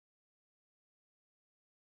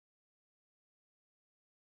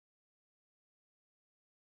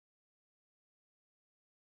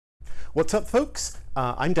What's up, folks?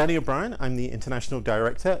 I'm Danny O'Brien. I'm the International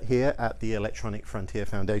Director here at the Electronic Frontier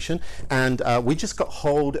Foundation, and we just got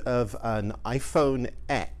hold of an iPhone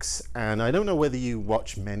X, and I don't know whether you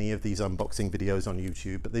watch many of these unboxing videos on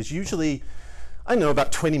YouTube, but there's usually, I don't know,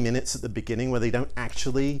 about 20 minutes at the beginning where they don't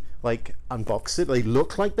actually like unbox it. They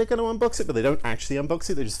look like they're going to unbox it, but they don't actually unbox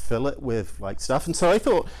it. They just fill it with like stuff. And so I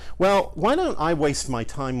thought, well, why don't I waste my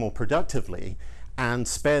time more productively and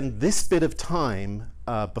spend this bit of time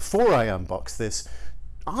before I unbox this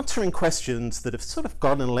answering questions that have sort of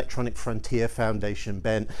got an Electronic Frontier Foundation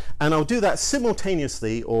bent, and I'll do that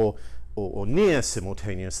simultaneously or near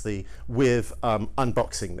simultaneously with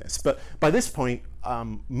unboxing this. But by this point,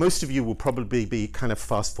 most of you will probably be kind of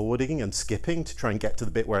fast forwarding and skipping to try and get to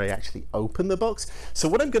the bit where I actually open the box. So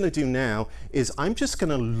what I'm going to do now is I'm just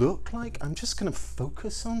going to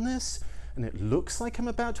focus on this, and it looks like I'm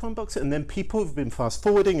about to unbox it, and then people who've been fast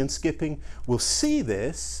forwarding and skipping will see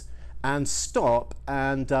this and stop,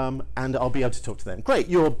 and I'll be able to talk to them. Great,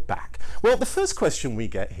 you're back. Well, the first question we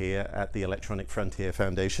get here at the Electronic Frontier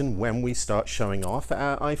Foundation when we start showing off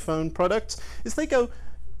our iPhone products is they go,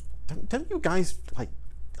 don't you guys like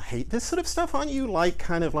hate this sort of stuff? Aren't you like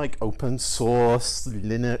kind of like open source,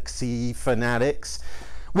 Linuxy fanatics?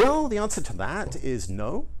 Well, the answer to that is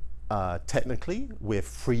no. Technically, we're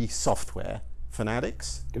free software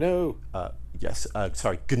fanatics. GNU. Yes,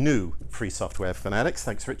 sorry, GNU free software fanatics.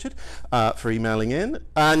 Thanks, Richard, for emailing in.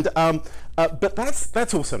 And but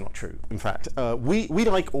that's also not true. In fact, we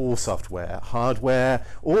like all software, hardware,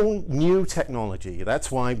 all new technology. That's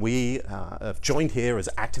why we have joined here as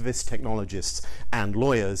activists, technologists, and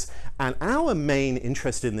lawyers. And our main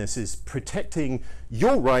interest in this is protecting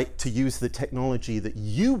your right to use the technology that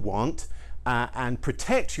you want, and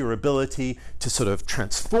protect your ability to sort of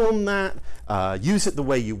transform that, use it the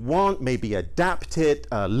way you want, maybe adapt it,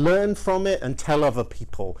 learn from it, and tell other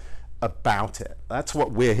people about it. That's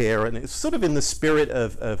what we're here, and it's sort of in the spirit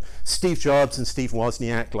of Steve Jobs and Steve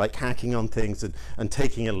Wozniak, like hacking on things and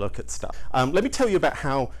taking a look at stuff. Let me tell you about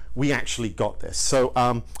how we actually got this. So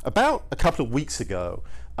about a couple of weeks ago,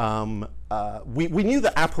 we knew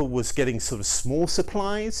that Apple was getting sort of small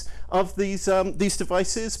supplies of these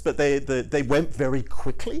devices, but they went very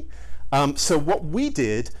quickly. So what we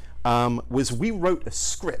did was we wrote a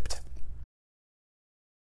script.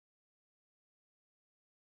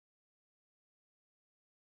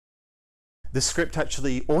 The script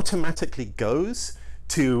actually automatically goes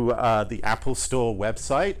to the Apple Store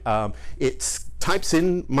website. It types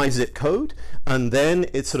in my zip code, and then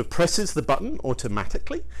it sort of presses the button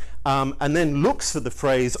automatically, and then looks for the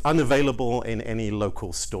phrase unavailable in any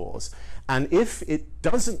local stores. And if it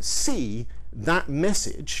doesn't see that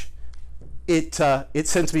message, it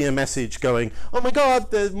sends me a message going, oh my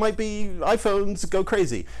God, there might be iPhones, go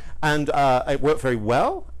crazy. And it worked very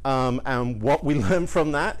well. And what we learned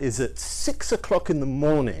from that is at 6 o'clock in the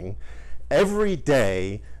morning, every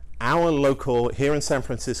day, our local, here in San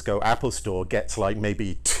Francisco, Apple Store gets like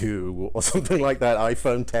maybe 2 or something like that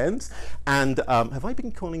iPhone 10s. And have I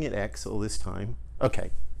been calling it X all this time?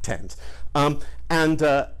 Okay, 10s.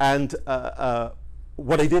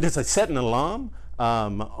 What I did is I set an alarm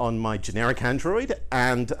on my generic Android,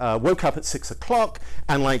 and woke up at 6 o'clock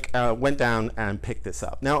and went down and picked this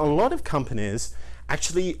up. Now, a lot of companies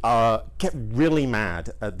actually get really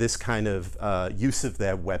mad at this kind of use of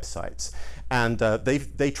their websites, and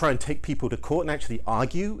they try and take people to court and actually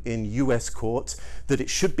argue in US courts that it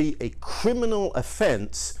should be a criminal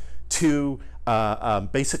offense to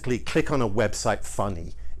basically click on a website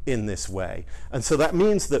funny in this way. And so that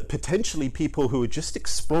means that potentially people who are just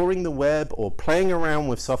exploring the web or playing around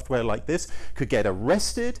with software like this could get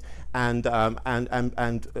arrested, and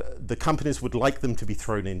the companies would like them to be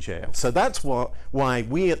thrown in jail. So that's why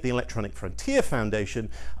we at the Electronic Frontier Foundation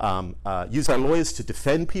use our lawyers to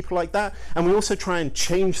defend people like that, and we also try and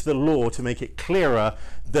change the law to make it clearer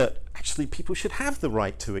that actually people should have the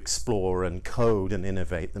right to explore and code and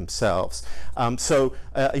innovate themselves. So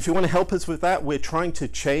if you want to help us with that, we're trying to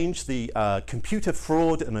change the Computer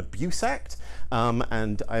Fraud and Abuse Act,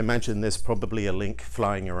 and I imagine there's probably a link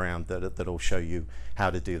flying around that'll show you how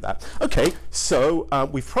to do that. Okay, so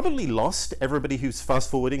we've probably lost everybody who's fast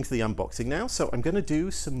forwarding to the unboxing now, so I'm going to do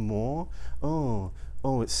some more.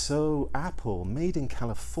 Oh, it's so Apple, made in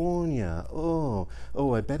California. Oh,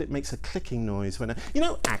 I bet it makes a clicking noise when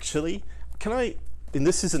actually, can I, and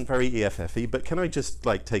this isn't very EFF-y, but can I just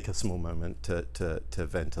like take a small moment to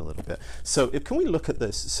vent a little bit? So can we look at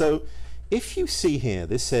this? So if you see here,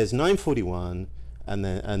 this says 9:41 and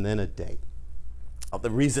then a date. The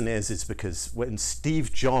reason is because when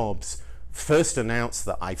Steve Jobs first announced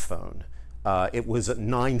the iPhone, it was at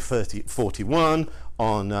 9:41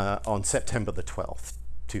 on September the 12th,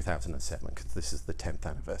 2007, because this is the 10th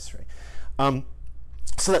anniversary.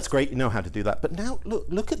 So that's great, you know how to do that. But now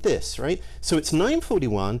look at this, right? So it's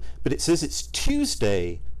 9:41, but it says it's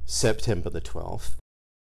Tuesday, September the 12th.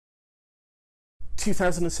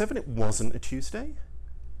 2007, it wasn't a Tuesday.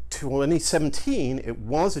 2017, it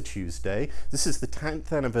was a Tuesday. This is the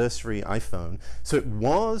 10th anniversary iPhone. So it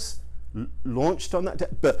was launched on that day,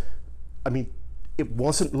 but I mean, it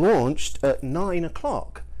wasn't launched at 9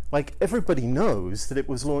 o'clock. Like, everybody knows that it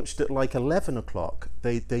was launched at like 11 o'clock.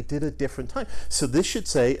 They did a different time. So this should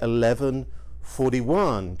say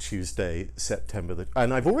 11:41 Tuesday, September the,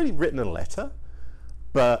 and I've already written a letter,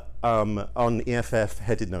 but on EFF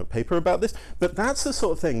headed note paper about this. But that's the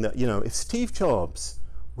sort of thing that, you know, if Steve Jobs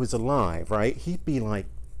was alive, right, he'd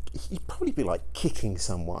probably be like kicking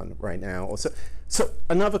someone right now. Or so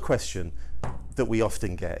another question that we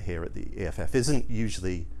often get here at the EFF isn't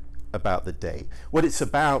usually about the date. What it's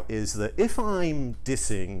about is that if I'm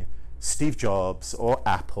dissing Steve Jobs or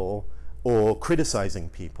Apple or criticizing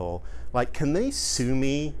people, like, can they sue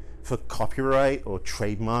me for copyright or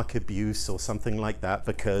trademark abuse or something like that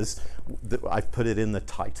because I've put it in the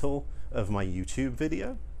title of my YouTube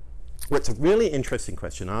video? Well, it's a really interesting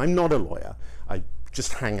question. I'm not a lawyer. I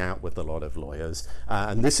just hang out with a lot of lawyers,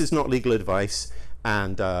 and this is not legal advice,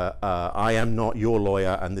 and I am not your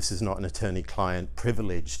lawyer, and this is not an attorney-client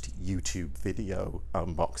privileged YouTube video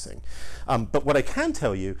unboxing. But what I can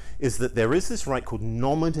tell you is that there is this right called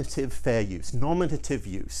nominative fair use, nominative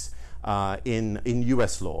use in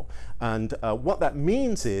US law. And what that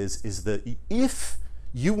means is that if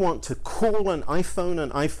you want to call an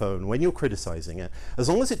iPhone when you're criticizing it, as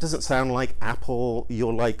long as it doesn't sound like Apple,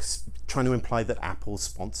 you're like trying to imply that Apple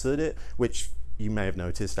sponsored it, which you may have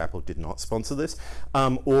noticed Apple did not sponsor this,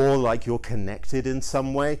 or like you're connected in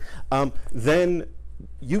some way, then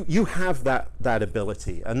you have that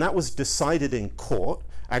ability. And that was decided in court.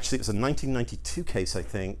 Actually, it was a 1992 case, I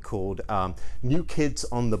think, called New Kids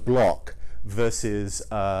on the Block versus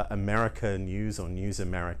America News or News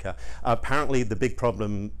America. Apparently, the big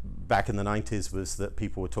problem back in the 90s was that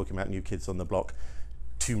people were talking about New Kids on the Block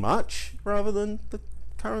too much rather than the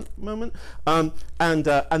current moment. And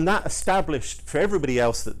that established for everybody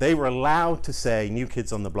else that they were allowed to say New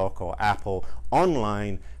Kids on the Block or Apple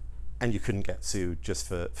online, and you couldn't get sued just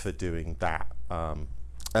for doing that.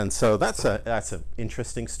 And so that's an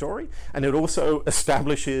interesting story, and it also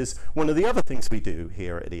establishes one of the other things we do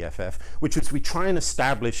here at EFF, which is we try and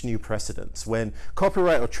establish new precedents. When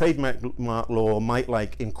copyright or trademark law might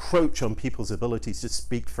like encroach on people's abilities to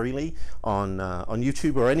speak freely on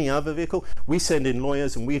YouTube or any other vehicle, we send in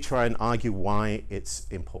lawyers and we try and argue why it's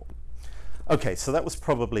important. Okay, so that was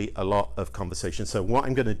probably a lot of conversation. So what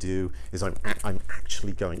I'm going to do is I'm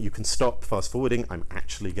actually going, you can stop fast forwarding, I'm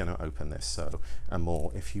actually going to open this. So, and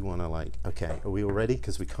more if you want to like, okay, are we all ready?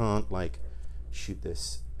 Because we can't like shoot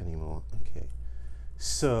this anymore. Okay.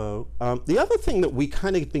 So the other thing that we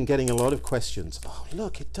kind of been getting a lot of questions. Oh,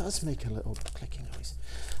 look, it does make a little clicking noise.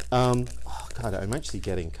 Oh God, I'm actually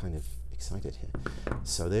getting kind of excited here.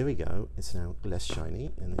 So there we go. It's now less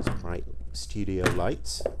shiny and these bright studio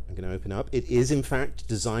lights. I'm going to open up. It is in fact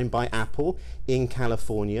designed by Apple in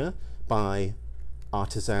California by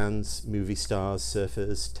artisans, movie stars,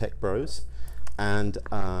 surfers, tech bros. And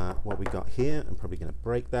what we got here, I'm probably going to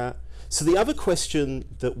break that. So the other question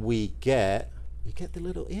that we get, you get the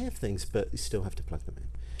little ear things, but you still have to plug them in.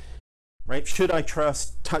 Right? Should I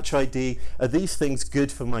trust Touch ID? Are these things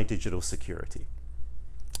good for my digital security?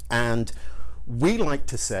 And we like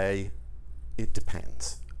to say it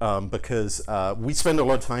depends, because we spend a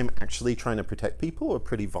lot of time actually trying to protect people who are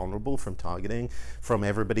pretty vulnerable from targeting, from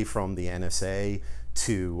everybody from the NSA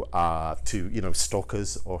to you know,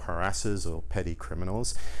 stalkers or harassers or petty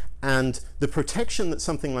criminals. And the protection that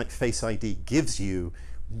something like Face ID gives you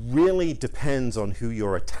really depends on who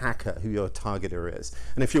your attacker, who your targeter is.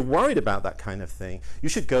 And if you're worried about that kind of thing, you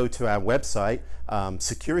should go to our website,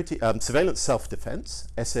 Surveillance Self-Defense,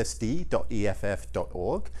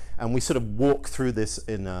 ssd.eff.org, and we sort of walk through this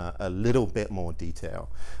in a little bit more detail.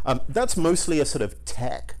 That's mostly a sort of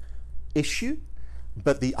tech issue,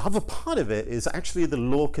 but the other part of it is actually the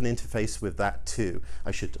law can interface with that too.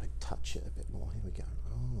 I should touch it a bit more. Here we go.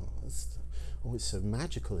 Oh, it's so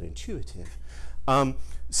magical and intuitive.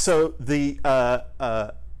 So the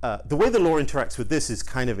way the law interacts with this is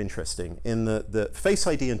kind of interesting in the Face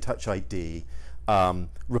ID and Touch ID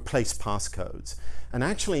replace passcodes. And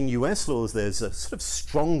actually in US laws, there's a sort of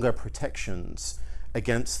stronger protections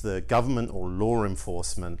against the government or law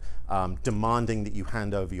enforcement demanding that you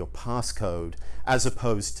hand over your passcode, as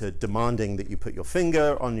opposed to demanding that you put your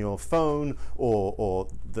finger on your phone or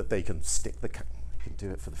that they can stick the can do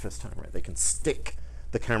it for the first time, right? They can stick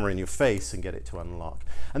the camera in your face and get it to unlock.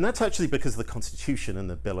 And that's actually because of the Constitution and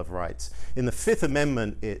the Bill of Rights. In the Fifth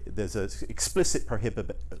Amendment, there's an explicit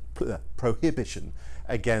prohibition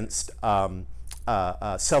against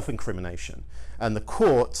self-incrimination. And the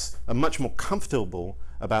courts are much more comfortable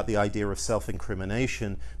about the idea of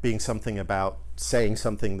self-incrimination being something about saying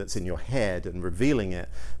something that's in your head and revealing it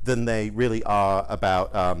than they really are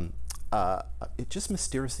about, it just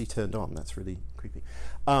mysteriously turned on, that's really creepy,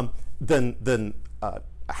 than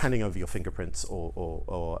handing over your fingerprints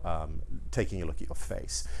or taking a look at your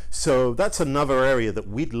face. So that's another area that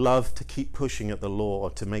we'd love to keep pushing at the law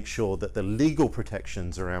to make sure that the legal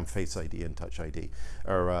protections around Face ID and Touch ID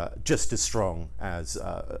are just as strong as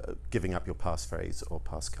giving up your passphrase or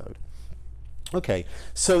passcode. Okay,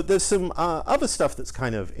 so there's some other stuff that's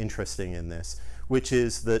kind of interesting in this, which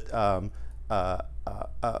is that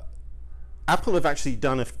Apple have actually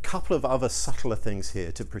done a couple of other subtler things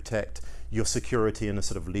here to protect your security in a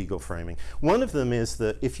sort of legal framing. One of them is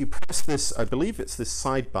that if you press this, I believe it's this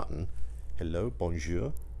side button, hello,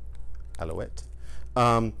 bonjour, alouette.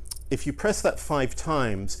 If you press that 5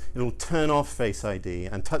 times, it'll turn off Face ID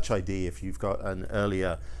and Touch ID if you've got an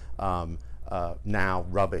earlier, now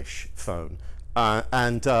rubbish phone.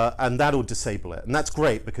 And that'll disable it. And that's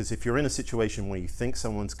great because if you're in a situation where you think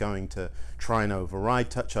someone's going to try and override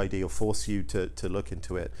Touch ID or force you to look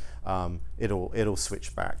into it, it'll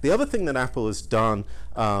switch back. The other thing that Apple has done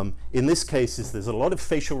in this case is there's a lot of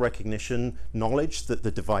facial recognition knowledge that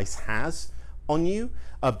the device has on you,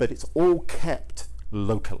 but it's all kept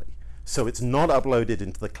locally. So it's not uploaded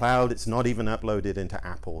into the cloud, it's not even uploaded into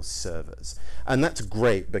Apple's servers. And that's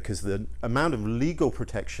great because the amount of legal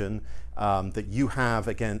protection that you have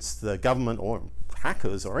against the government or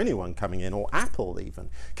hackers or anyone coming in, or Apple even,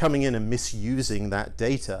 coming in and misusing that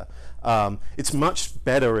data, it's much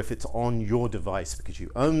better if it's on your device because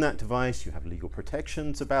you own that device, you have legal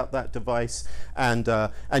protections about that device, and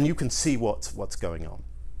you can see what's going on.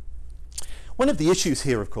 One of the issues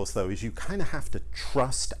here, of course, though, is you kind of have to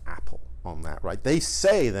trust Apple on that, right? They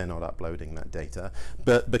say they're not uploading that data,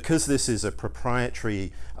 but because this is a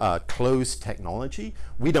proprietary closed technology,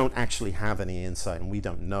 we don't actually have any insight and we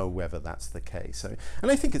don't know whether that's the case. So,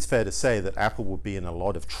 and I think it's fair to say that Apple would be in a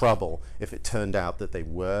lot of trouble if it turned out that they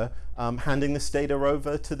were handing this data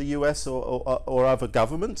over to the US or other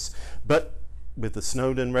governments. But with the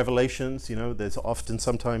Snowden revelations, you know, there's often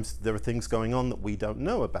sometimes there are things going on that we don't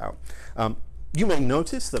know about. You may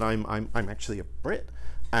notice that I'm actually a Brit.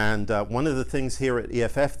 And one of the things here at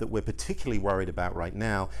EFF that we're particularly worried about right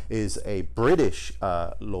now is a British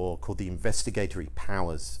law called the Investigatory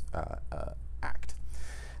Powers Act.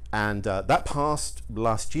 And that passed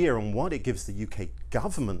last year, and what it gives the UK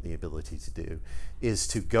government the ability to do is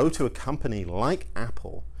to go to a company like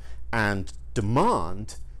Apple and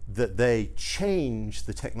demand that they change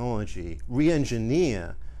the technology,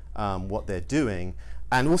 re-engineer what they're doing.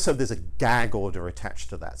 And also there's a gag order attached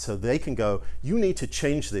to that. So they can go, you need to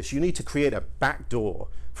change this. You need to create a backdoor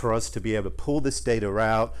for us to be able to pull this data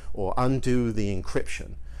out or undo the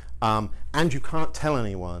encryption. And you can't tell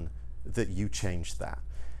anyone that you changed that.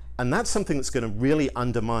 And that's something that's going to really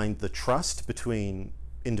undermine the trust between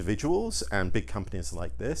individuals and big companies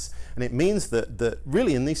like this. And it means that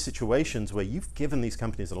really in these situations where you've given these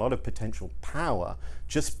companies a lot of potential power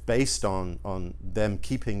just based on them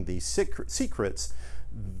keeping these secrets,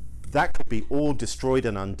 that could be all destroyed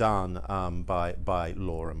and undone by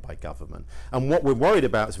law and by government. And what we're worried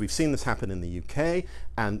about is we've seen this happen in the UK,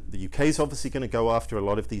 and the UK is obviously going to go after a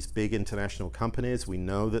lot of these big international companies. We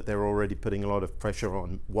know that they're already putting a lot of pressure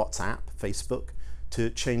on WhatsApp, Facebook, to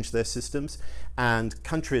change their systems. And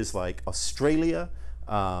countries like Australia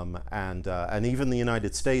and even the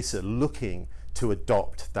United States are looking to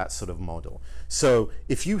adopt that sort of model. So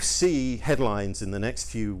if you see headlines in the next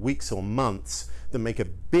few weeks or months that make a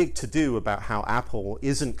big to-do about how Apple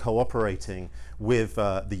isn't cooperating with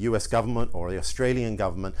the US government or the Australian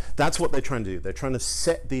government, that's what they're trying to do. They're trying to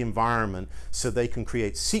set the environment so they can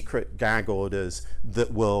create secret gag orders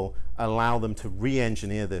that will allow them to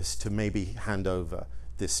re-engineer this to maybe hand over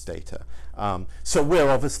this data. So we're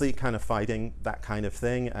obviously kind of fighting that kind of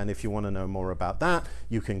thing, and if you want to know more about that,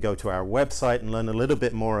 you can go to our website and learn a little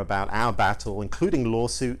bit more about our battle, including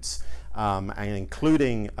lawsuits and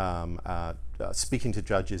including speaking to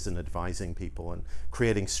judges and advising people and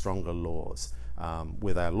creating stronger laws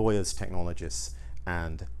with our lawyers, technologists,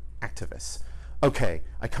 and activists. Okay,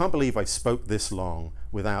 I can't believe I spoke this long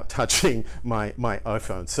without touching my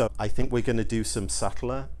iPhone. So I think we're going to do some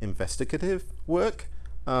subtler investigative work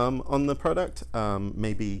on the product,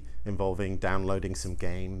 maybe involving downloading some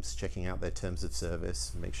games, checking out their terms of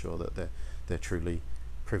service, make sure that they're they're truly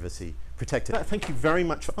privacy protected. Thank you very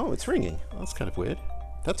much. Oh, it's ringing. That's kind of weird.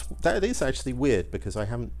 That is actually weird because I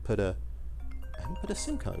haven't put a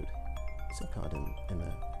SIM card in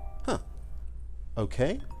there. Huh.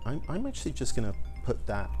 Okay. I'm actually just gonna put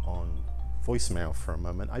that on voicemail for a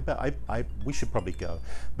moment. I bet we should probably go.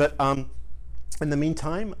 But in the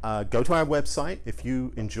meantime, go to our website if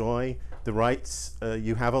you enjoy the rights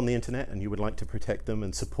you have on the internet and you would like to protect them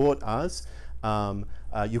and support us.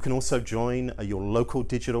 You can also join your local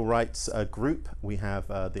digital rights group. We have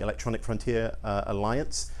the Electronic Frontier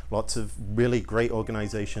Alliance, lots of really great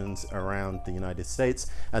organizations around the United States,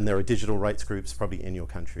 and there are digital rights groups probably in your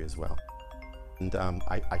country as well. And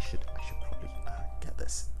I should probably get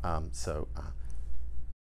this.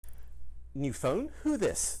 New phone? Who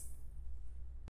this?